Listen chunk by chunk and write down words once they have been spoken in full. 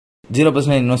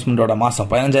0% இன்வெஸ்ட்மெண்ட்டோட மாதம்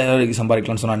 15,000 வரைக்கும்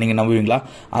சம்பாதிக்கலாம்னு சொன்னால் நீங்கள் நம்புவீங்களா?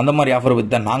 அந்த மாதிரி ஆஃபரை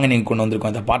பற்றி தான் நாங்கள் நீங்கள் கொண்டு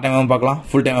வந்திருக்கோம். இதை பார்ட் டைமாக பார்க்கலாம்,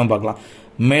 ஃபுல் டைமாக பார்க்கலாம்.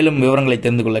 மேலும் விவரங்களை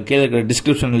தெரிந்து கொள்ள கீழே இருக்கிற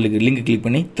டிஸ்கிரிப்ஷனில் லிங்க் கிளிக்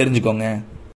பண்ணி தெரிஞ்சுக்கோங்க.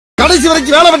 கடைசி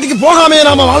வரைக்கும் வேலை வெட்டிக்கு போகாமே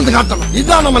நாம வாழ்ந்து காட்டணும்.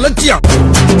 இதுதான் நம்ம லட்சியம்.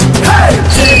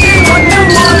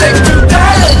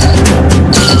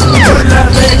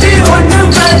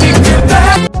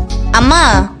 அம்மா,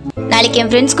 நாளைக்கு என்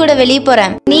ஃப்ரெண்ட்ஸ் கூட வெளியே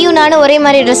போறேன். நீயும் நானும் ஒரே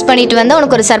மாதிரி ட்ரெஸ் பண்ணிட்டு வந்தா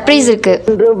உனக்கு ஒரு சர்ப்ரைஸ் இருக்கு.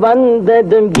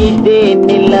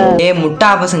 முட்டா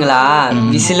பசங்களா,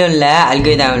 விசிலும் இல்ல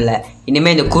அல்கைதாவும் இல்ல.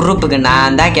 இனிமே இந்த குரூப்புக்கு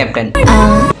நான் தான் கேப்டன்.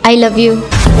 I love you.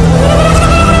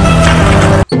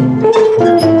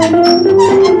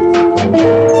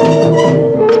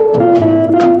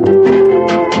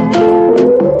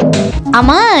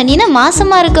 அம்மா, நீ என்ன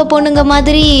மாசமா இருக்க பொண்ணுங்க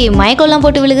மாதிரி மயக்கம்லாம்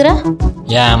போட்டு விழுகுற?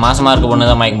 ஏன் மாசமா இருக்க பொண்ணு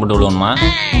தான் மயக்கம் போட்டு விழுவணுமா?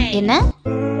 என்ன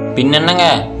பின் என்னங்க,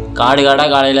 காடு காடா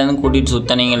காலையிலேருந்து கூட்டிட்டு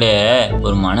சுத்தனீங்களே,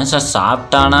 ஒரு மனுஷன்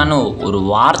சாப்பிட்டானான்னு ஒரு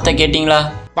வார்த்தை கேட்டிங்களா?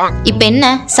 இப்ப என்ன,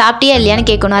 சாப்பிட்டியா இல்லையான்னு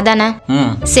கேட்கணும் அதானே?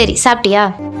 சரி, சாப்பிட்டியா?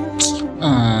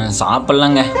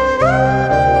 சாப்பிடலங்க.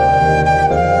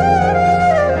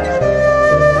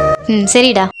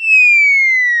 சரிடா.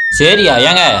 சரியா?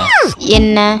 ஏங்க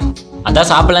என்ன? அதான்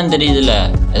சாப்பிடலன்னு தெரியுதுல்ல,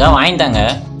 ஏதாவது வாங்கிட்டாங்க.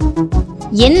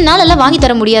 என்னால எல்லாம் வாங்கி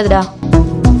தர முடியாதுடா.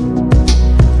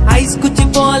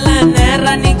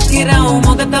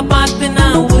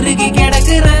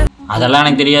 அதெல்லாம்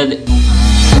எனக்கு தெரியாது.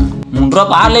 3 ரூபா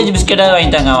பார்லேஜ் பிஸ்கெட்டாவது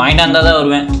வாங்கிட்டாங்க. வாங்கிட்டு வந்தா தான்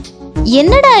வருவேன்.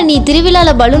 என்னடா நீ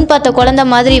திருவிழால பலூன் பார்த்த குழந்தை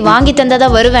மாதிரி வாங்கி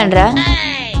தந்தாதான் வருவேன்ற?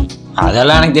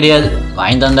 அதெல்லாம் எனக்கு தெரியாது.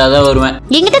 வாங்கி தந்தாதான் வருவேன்.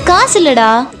 என்கிட்ட காசு இல்லடா.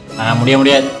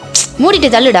 முடியாது. மூடிட்டு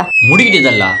தள்ளுடா. முடிக்கிட்டு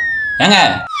தள்ளா? ஏங்க,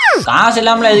 காசு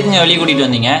இல்லாமல எதுக்குங்க வெளியே கூட்டிட்டு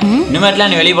வந்தீங்க?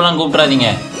 இனிமேட்லாம் நீ வெளியே போலாம் கூப்பிடாதீங்க.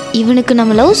 இவனுக்கு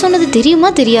நம்ம லவ் சொன்னது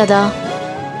தெரியுமா தெரியாதா?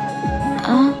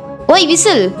 ஓய்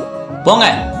விசில், போங்க.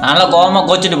 நல்லா கோவமா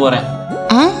கோச்சிட்டு போறேன்.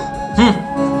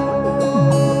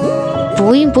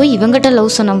 போய் இவங்கிட்ட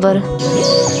லவ் சொன்ன பாரு.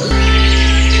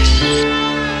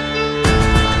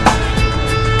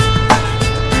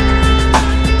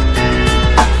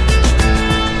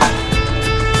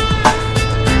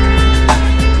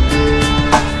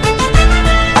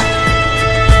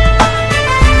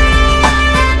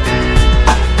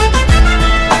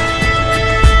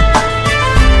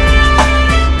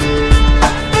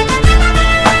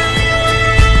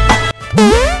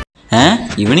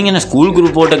 இவனுங்க என்ன ஸ்கூல்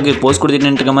குரூப் போட்டோக்கு போஸ்ட்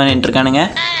கொடுத்துட்டு இருக்க மாதிரி இருக்கானுங்க.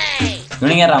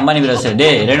 இவனுங்க யார்? அம்பானி பிரஸ். டே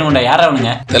ரேணுகுண்டா, யாரா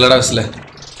அவனுங்க? தெல்லடா விசில.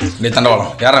 டே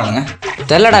தண்டவாளம், யாரா அவனுங்க?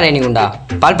 தெல்லடா ரேணுகுண்டா.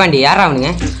 பால்பாண்டி, யாரா அவனுங்க?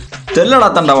 தெல்லடா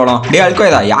தண்டவாளம். டே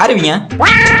அல்கோயதா, யாருவீங்க?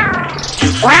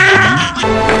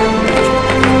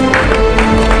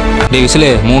 டே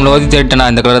விசிலு, 3 ஓதி தேடிட்டேன்டா.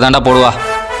 இந்த கலர் தாண்டா போடுவா.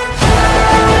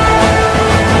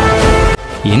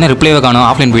 என்ன ரிப்ளைவே காணும்?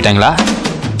 ஆஃப்லைன் போயிட்டாங்களா?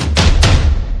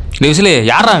 டே விசிலு,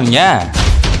 யாரா அவங்க?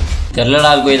 தெரியலடா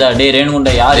கோயிதா. டே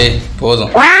ரேணுகுண்டா யாரு? போதும்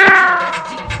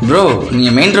ப்ரோ,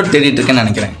 நீங்கள் மெயின் ரோட் தேடிட்டு இருக்கேன்னு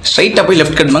நினைக்கிறேன். ஸ்ட்ரைட்டாக போய்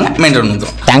லெஃப்ட் கட் பண்ணுங்க, மெயின் ரோட்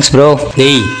வந்துடும். Thanks bro.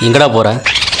 டேய் எங்கடா போற?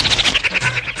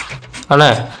 அண்ணா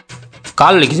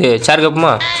கால் வலிக்குது, சேர்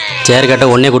கப்புமா? சேர்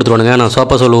கட்ட ஒன்னே கொடுத்துருவானுங்க. நான்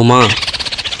சோப்பா சொல்லுவோமா?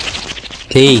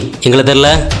 டேய் எங்களை தெரில.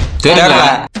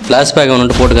 கிளாஸ் பேக்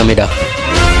ஒன்று போட்டு காமிடா.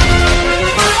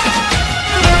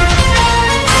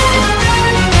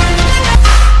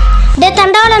 டே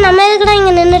தண்டவாள, நம்ம எதுக்குடா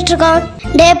இங்கே நின்றுட்டு இருக்கோம்?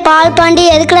 டே பால் பாண்டி,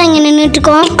 எதுக்குடா இங்கே நின்றுட்டு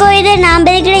இருக்கோம்? கோயிலே நாம்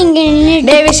எதுக்குடா இங்கே நின்றுட்டு?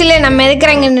 டே விசிலே, நம்ம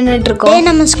எதுக்குடா இங்கே நின்றுட்டு இருக்கோம்? டே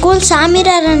நம்ம ஸ்கூல்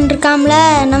சாமிராரன் இருக்காம்ல,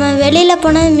 நம்ம வெளியில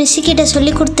போனது மிஸ்ஸு கிட்ட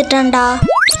சொல்லி கொடுத்துட்டான்டா.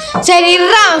 சரி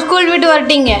இருடா, ஸ்கூல் விட்டு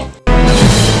வரட்டீங்க.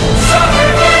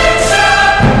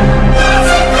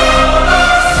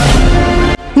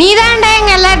 நீதான்டா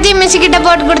எங்க எல்லாத்தையும் மிஸ்ஸு கிட்ட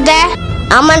போட்டு கொடுத்த?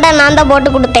 ஆமாண்டா, நான் தான்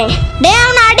போட்டு கொடுத்தேன். டே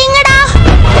அவனை அடிங்கடா.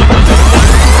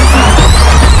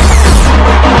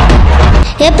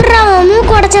 எப்படா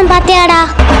மூக்கு உடைச்சேன் பாத்தியாடா?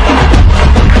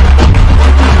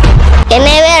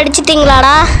 என்னையவே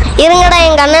அடிச்சிட்டீங்களாடா? இருங்கடா,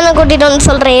 எங்க அண்ணனை கூட்டிட்டு வந்து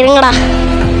சொல்றேன். இருங்கடா.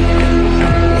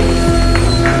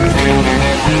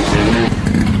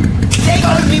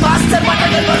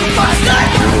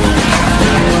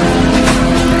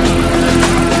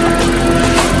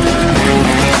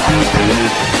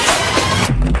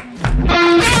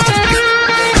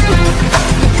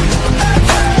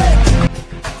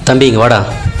 தம்பி இங்க வாடா.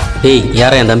 டேய்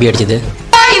யாரா என் தம்பி அடிச்சது?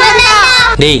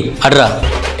 டேய் அட்ரா.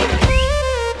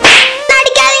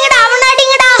 அடிக்காதீங்கடா, அவனை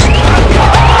அடிங்கடா.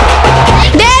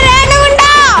 டேய்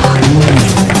ரேணுகுண்டா.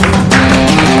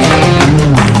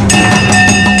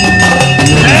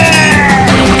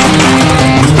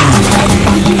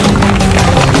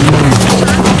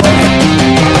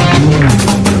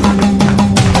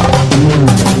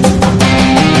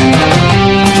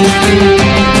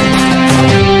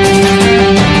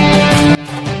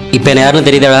 இப்போ என்ன யாருன்னு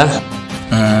தெரியுதாடா?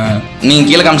 நீங்கள்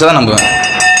கீழே காமிச்சா தான் நம்புவேன்.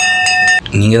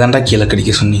 நீங்கள் தான்டா கீழே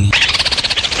கடிக்க சொன்னீங்க.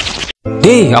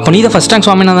 டேய் அப்போ நீ தான் ஃபஸ்ட் ரேங்க்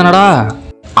சுவாமிநாதனடா?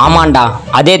 ஆமாண்டா,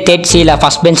 அதே தேர்ட் சியில்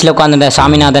ஃபஸ்ட் பெஞ்சில் உட்காந்துட்ட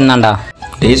சாமிநாதன் தான்டா.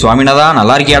 டேய் சுவாமிநாதா,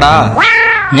 நல்லா இருக்கியாடா?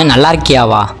 இன்னும் நல்லா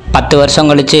இருக்கியாவா? 10 வருஷம்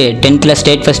கழிச்சு 10th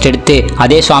ஸ்டேட் ஃபர்ஸ்ட் எடுத்து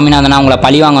அதே சுவாமிநாதனா உங்களை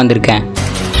பழி வாங்க வந்திருக்கேன்.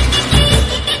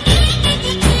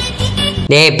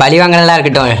 டேய் பழி வாங்கலாம்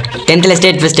இருக்கட்டும், 10th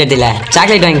ஸ்டேட் ஃபர்ஸ்ட் எடுத்துல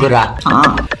சாக்லேட் வாங்கி கொடுறா.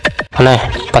 அண்ணே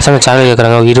பசங்க சாக்லேட்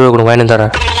கேட்குறாங்க, 20 கொடுங்க வாங்கி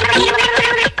தரேன்.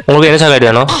 உங்களுக்கு என்ன சாக்லேட்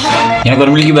வேணும்? எனக்கு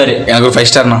ஒரு மில்கி பாரு. எனக்கு ஒரு 5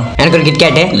 ஸ்டார்ண்ணா. எனக்கு ஒரு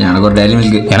கிட்கேட்டு. எனக்கு ஒரு டைரி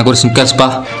மில்க். எனக்கு ஒரு ஸ்னிக்கர்ஸ்ப்பா.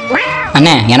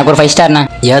 அண்ணே எனக்கு ஒரு 5 ஸ்டார்ண்ணே.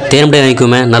 ஏன் தேர்ம்படி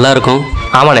வாங்கிக்குமே, நல்லா இருக்கும்.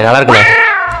 ஆமாண்ணே நல்லா இருக்குண்ணே.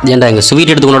 ஏன்டா எங்கள்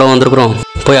ஸ்வீட் எடுத்து கொண்டாட வந்திருக்கிறோம்,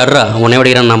 போய் அடுறா உன்னை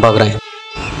விடைக்கிறான்னு நான் பார்க்குறேன்.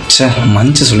 சே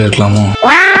மஞ்சள் சொல்லியிருக்கலாமோ.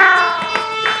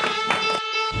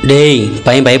 டேய்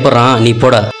பையன் பயப்படுறான், நீ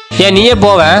போடா. ஏன் நீயே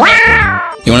போவேன்?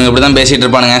 இவனுக்கு இப்படி தான் பேசிகிட்டு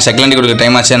இருப்பானுங்க. செகண்ட் கொடுக்க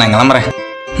டைம் ஆச்சு, நான் கிளம்புறேன்.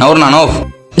 நோ.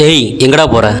 டேய் எங்கடா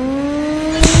போற?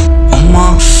 அம்மா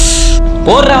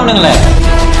போடுறா அவனுங்களே.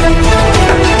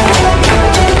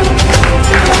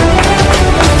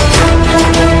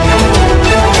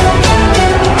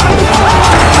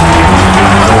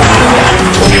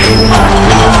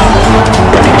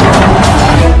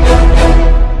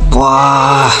 வா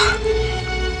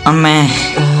அம்மே,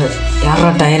 யாரா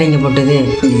டயர் இங்கே போட்டது?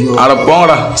 அட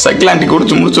போங்கடா, சைக்கிள் ஆண்டி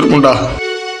குடிச்சு முடிச்சிருக்கும்டா.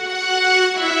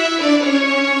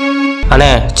 அண்ணே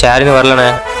சரின்னு வரலண்ணே.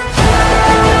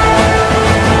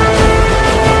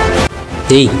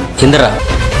 டேய் எந்திரா.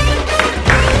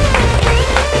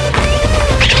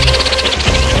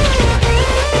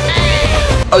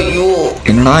 ஐயோ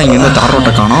என்னடா இங்க இருந்து தார்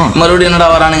ரோட்டை காணோம்? மறுபடியும் என்னடா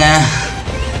வரானுங்க?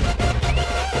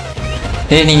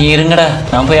 ஏய் நீங்க இருங்கடா,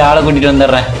 நான் போய் ஆளை கூட்டிட்டு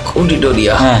வந்துடுறேன். கூட்டிட்டு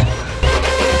வரியா?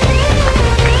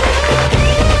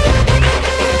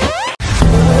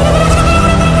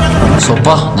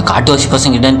 சோப்பா, இந்த காட்டுவாசி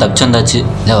பசங்க கிட்ட தப்பிச்சு வந்தாச்சு.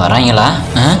 இல்லை வராங்களா?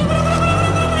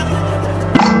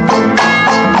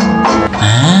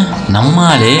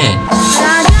 நம்மாலே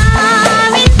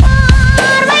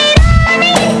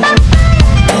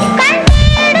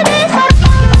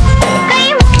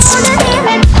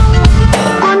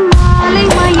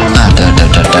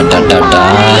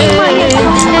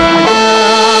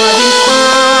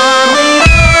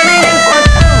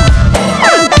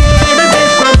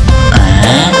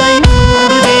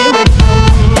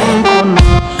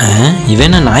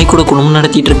இவன் நாய் கூட குடும்பம்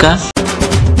நடத்திட்டு இருக்கா.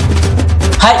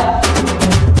 ஹாய்.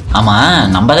 ஆமா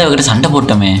நம்ம தான் இவகிட்ட சண்டை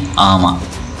போட்டோமே. ஆமா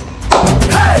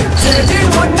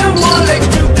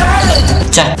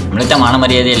சே, நம்மளுக்கு மான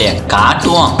மரியாதை இல்லையா,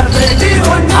 காட்டுவோம்.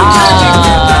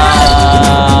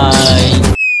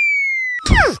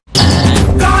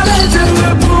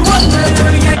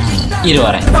 இரு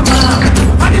வரேன்.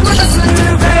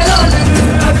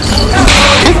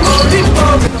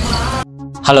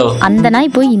 ஹலோ. அந்த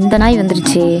நாய் போய் இந்த நாய்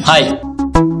வந்துருச்சு. ஹாய்.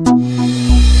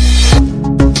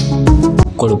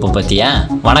 கொழுப்பு பத்தியா?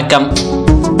 வணக்கம்.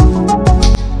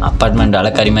 அப்பார்ட்மெண்ட்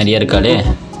அலக்காரி மாதிரியா இருக்காளே,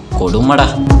 கொடுமடா.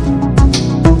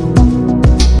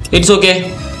 It's okay,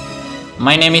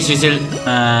 my name is whistle.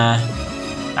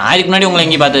 நான் இதுக்கு முன்னாடி உங்களை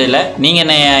எங்கேயும் பார்த்ததில்லை. நீங்கள்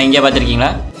என்ன எங்கேயா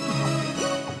பார்த்துருக்கீங்களா?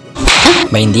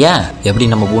 பயந்தியா? எப்படி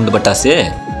நம்ம பூண்டு பட்டாசு?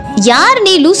 யார்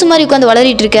நீ லூசு மாதிரி உட்காந்து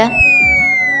வளரிட்டு இருக்க?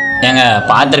 ஏங்க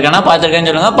பார்த்துருக்கேன்னு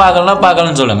சொல்லுங்க,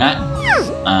 பார்க்கலன்னு சொல்லுங்க.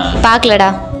 பார்க்கலடா.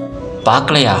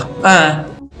 பார்க்கலையா?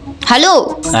 ஹலோ.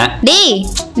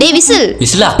 டேய் விசில்.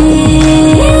 விசிலா?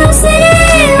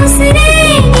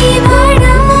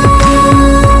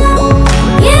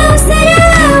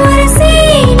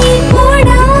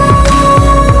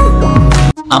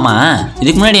 ஆமா,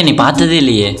 இதுக்கு முன்னாடி என்னை பார்த்ததே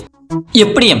இல்லையே.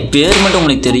 எப்படி என் பேர் மட்டும்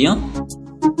உங்களுக்கு தெரியும்?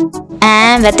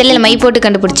 வெத்தலையில மை போட்டு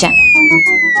கண்டுபிடிச்சேன்.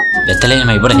 வெத்தலையில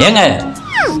மை போட? ஏங்க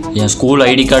என் ஸ்கூல்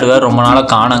ஐடி கார்டு வேறு ரொம்ப நாளாக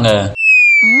காணுங்க.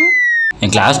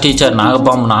 என் கிளாஸ் டீச்சர்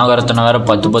நாகரத்னம் வேற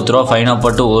 10 ரூபா ஃபைனாக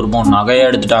போட்டு 1 பவுன் நகையாக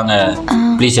எடுத்துட்டாங்க.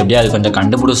 ப்ளீஸ் எப்படியா அது கொஞ்சம்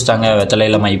கண்டுபிடிச்சிட்டாங்க,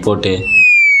 வெத்தலையில மை போட்டு.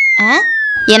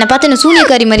 என்னை பார்த்து என்ன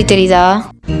சூனியக்காரி மாதிரி தெரியுதா?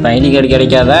 ஐடி கார்டு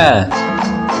கிடைக்காத?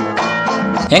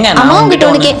 ஏங்க நான் உங்ககிட்ட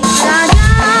ஒன்று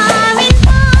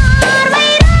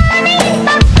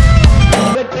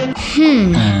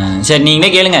சரி நீங்களே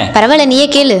கேளுங்க. பரவாயில்ல, நீயே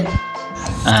கேளு.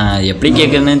 எப்படி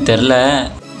கேட்குறதுன்னு தெரில.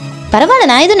 பரவாயில்ல,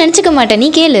 நான் எதுவும் நினச்சிக்க மாட்டேன், நீ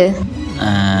கேளு.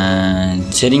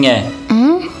 சரிங்க,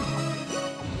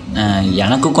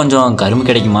 எனக்கும் கொஞ்சம் கரும்பு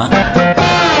கிடைக்குமா?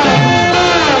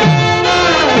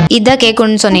 இதான்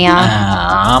கேட்கணும்னு சொன்னியா?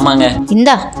 ஆமாங்க.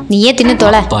 இந்தா நீயே தின்னு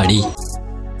தொலை. பாடி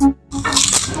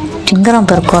திங்கரம்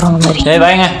பருக்கோறங்க மாதிரி. சரி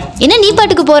வாங்க. என்ன நீ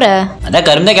பாட்டுக்கு போற? அதான்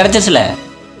கரும்பு தான் கிடைச்சிச்சுல.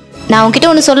 நான் உன்கிட்ட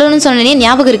ஒன்று சொல்லணும்னு சொன்னேனே,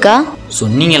 ஞாபகம் இருக்கா?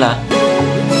 சொன்னீங்களா?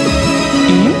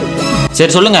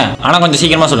 சரி சொல்லுங்க, ஆனால் கொஞ்சம்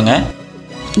சீக்கிரமா சொல்லுங்க.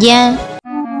 ஏன்?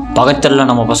 பக்கத்துல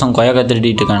நம்ம பசங்க கொயக்கா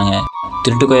திருடிட்டு இருக்கானுங்க.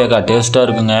 திருட்டு கொய்யாக்கா டேஸ்ட்டாக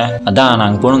இருக்குங்க. அதான்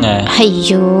நாங்கள் போகணுங்க.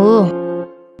 ஐயோ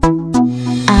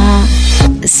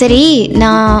சரி,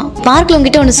 நான் பார்க்கில்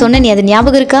உங்ககிட்ட ஒன்று சொன்னேன், நீ அது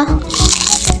ஞாபகம் இருக்கா?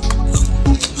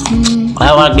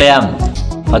 பார்க்கலையா?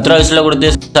 10 ரூபா வயசில் கொடுத்து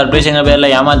சர்ப்ரைஸ் எங்கள்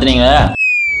பேரில் ஏமாத்துனீங்க.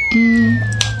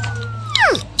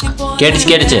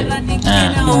 கேட்டுச்சு.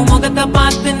 முகத்தை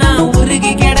பார்த்து நான்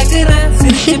உருகி கிடக்குறேன்.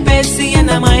 சிரிச்சு பேசி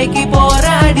என்ன மயக்கி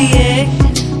போராடியே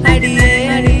அடியே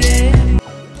அடியே.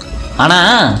 ஆனா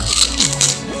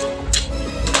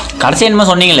கடைசி என்னமோ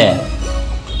சொன்னீங்களே,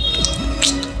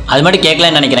 அது மட்டும்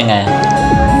கேட்கலன்னு நினைக்கிறேங்க.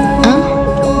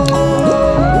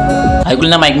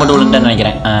 அதுக்குள்ள தான் மைக் மட்டும் விழுந்துட்டேன்னு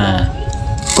நினைக்கிறேன்.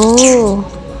 ஓ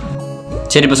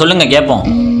சரி, இப்போ சொல்லுங்க கேட்போம்.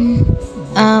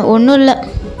 ஒன்றும் இல்லை.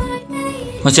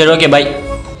 சரி, ஓகே, பாய்.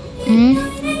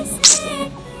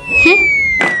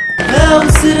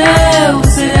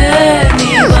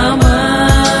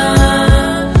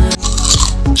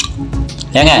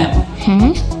 ஏங்க,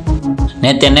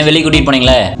 நேற்று என்ன வெளியே கூட்டிகிட்டு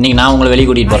போனீங்களே, இன்னைக்கு நான் உங்களை வெளியே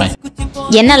கூட்டிகிட்டு போகிறேன்.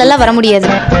 என்னாலலாம் வர முடியாது.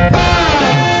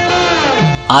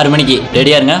 6 மணிக்கு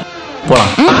ரெடியாக இருங்க,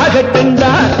 போகலாம்.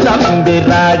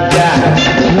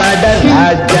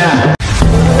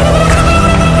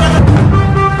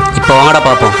 இப்போ வாங்கடா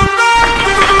பார்ப்போம்.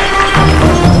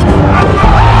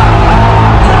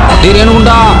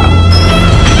 ரேணுகுண்டா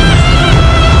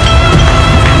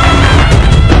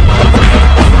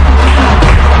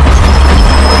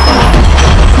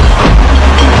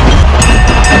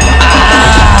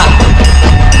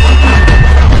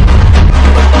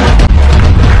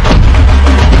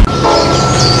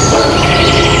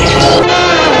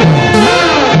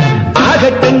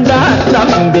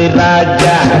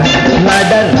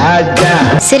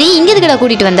சரி, இங்க எதுக்குடா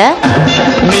கூட்டிட்டு வந்த?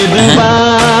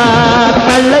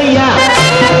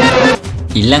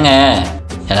 இல்லைங்க,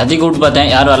 எல்லாத்தையும் கூப்பிட்டு பார்த்தேன்,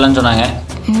 யாரும் வரலன்னு சொன்னாங்க.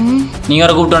 நீங்கள்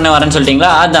வர கூப்பிட்டு உடனே வரேன்னு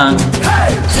சொல்லிட்டீங்களா? அதான்.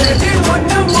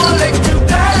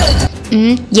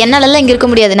 என்னாலலாம் இங்க இருக்க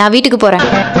முடியாது, நான் வீட்டுக்கு போறேன்.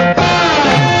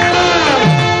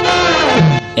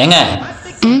 ஏங்க,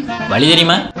 வழி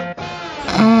தெரியுமா?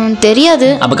 தெரியாது.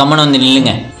 அப்ப கம்மன் வந்து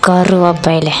நில்லுங்க.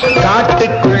 கருவாப்பையில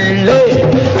காட்டுக்குள்ளே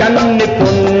கண்ணு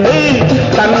பொண்ணு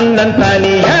தன்னன்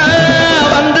தனியா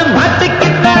வந்து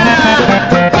மாட்டிக்கிட்ட.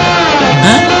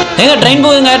 ஏங்க, ட்ரெயின்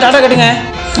போகுதுங்க, டாடா கட்டுங்க.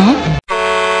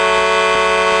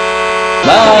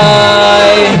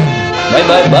 பாய் பாய்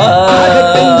பாய் பாய்.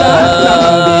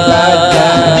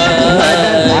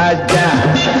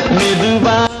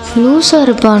 லூசா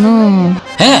இருப்பானோ?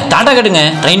 டாடா கட்டுங்க,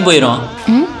 ட்ரெயின் போயிடும்.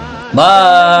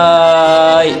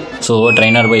 பாய். ஸோ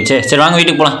ட்ரெயினர் போயிடுச்சு. சரி, வாங்க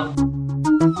வீட்டுக்கு போகலாம்.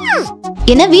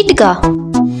 என்ன வீட்டுக்கா?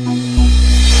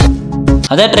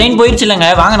 அதான் ட்ரெயின் போயிடுச்சு இல்லைங்க,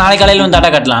 வாங்க நாளைக்கு காலையில் வந்து டாடா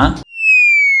கட்டலாம்.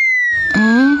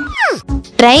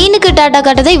 ட்ரெயினுக்கு டாடா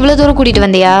காட்டதான் இவ்வளோ தூரம் கூட்டிட்டு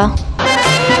வந்தியா?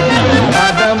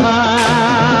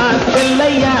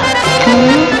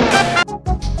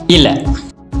 இல்லை.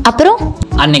 அப்புறம்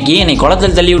அன்னைக்கு என்னை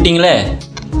குளத்தில் தள்ளி விட்டீங்களே,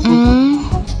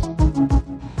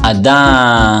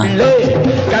 அதான்.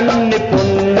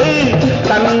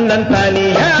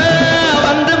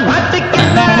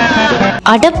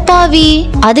 அடப்பாவி,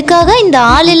 அதுக்காக இந்த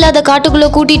ஆள் இல்லாத காட்டுக்குள்ள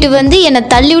கூட்டிட்டு வந்து என்னை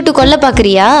தள்ளி விட்டு கொல்ல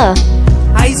பாக்குறியா?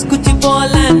 ஐஸ் குச்சி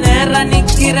போல நேரா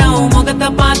நிக்கிறேன், முகத்தை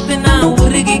பார்த்து நான்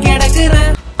உருகி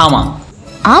கிடக்குறேன். ஆமா.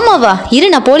 ஆமாவா? இரு,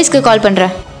 நான் போலீஸ்க்கு கால்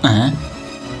பண்றேன்.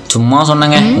 சும்மா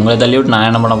சொன்னங்க, உங்களை தள்ளி விட்டு நான்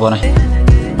என்ன பண்ண போறேன்?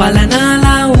 பல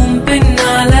நாளா உன்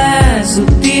பின்னால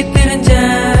சுத்தி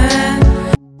திரிஞ்சேன்.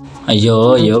 ஐயோ,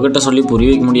 யோகிட்ட சொல்லி புரிய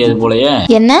வைக்க முடியாது போலயே.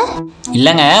 என்ன?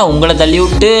 இல்லைங்க, உங்களை தள்ளி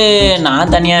விட்டு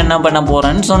நான் தனியா என்ன பண்ண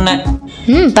போறேன்னு சொன்னேன்.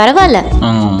 பரவாயில்ல.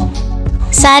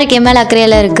 சாருக்கு என் மேல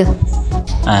அக்கறையெல்லாம் இருக்கு.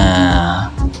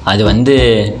 அது வந்து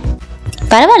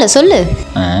பரவாயில்ல, சொல்லு.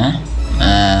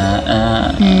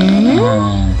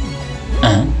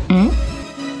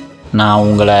 நான்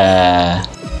உங்களை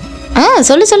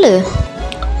சொல்லு சொல்லு.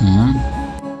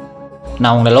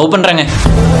 நான் உங்களை லவ் பண்றேங்க.